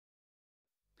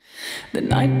The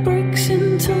night breaks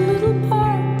into little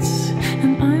parts,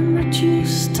 and I'm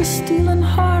reduced to stealing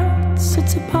hearts.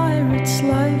 It's a pirate's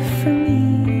life for me.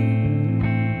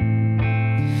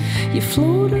 You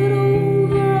floated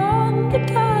over on the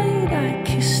tide, I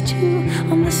kissed you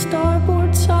on the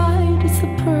starboard side. It's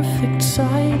the perfect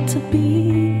side to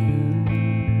be.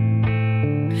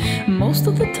 Most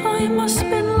of the time I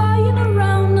spend lying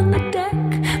around on the deck.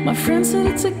 My friend said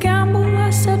it's a gamble, I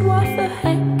said what the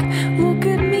heck. Look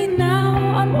at me now,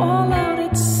 I'm all out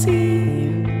at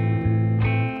sea.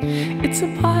 It's a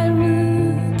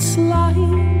pirate's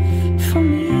life for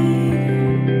me.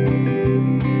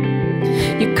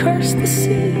 You cursed the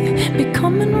sea,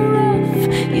 becoming rough.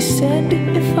 You said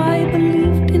if I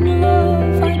believed in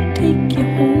love, I'd take you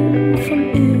home from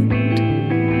it.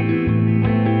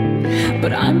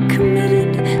 But I'm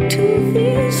committed to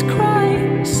these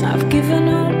crimes. I've given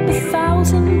up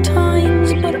 1,000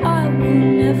 times, but I will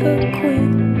never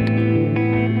quit.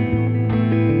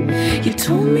 You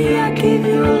told me I gave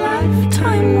you a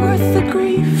lifetime worth of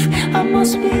grief. I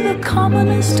must be the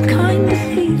commonest kind of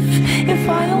thief if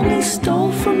I only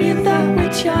stole from you that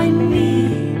which I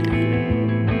need.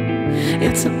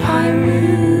 It's a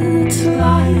pirate's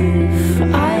life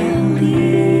I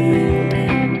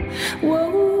lead. Whoa.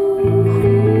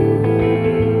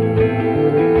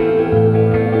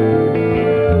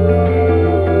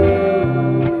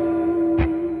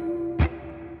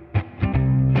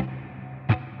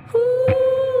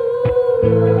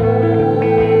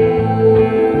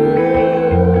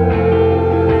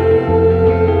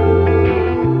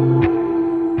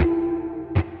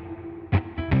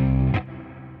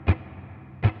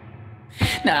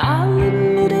 Now I'll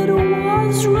admit it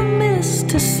was remiss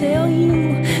to sail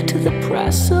you to the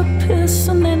precipice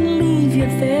and then leave you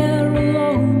there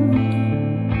alone.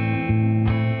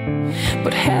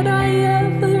 But had I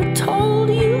ever told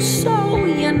you so,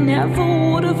 you never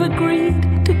would have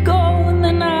agreed to go, and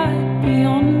then I'd be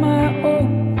on my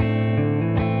own.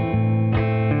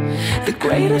 The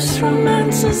greatest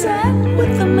romance is that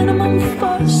with the minimum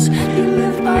fuss. You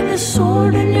live by the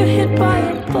sword and you're hit by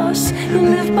a bus. You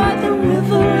live by the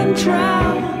river and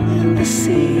drown in the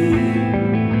sea.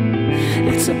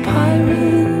 It's a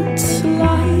pirate's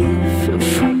life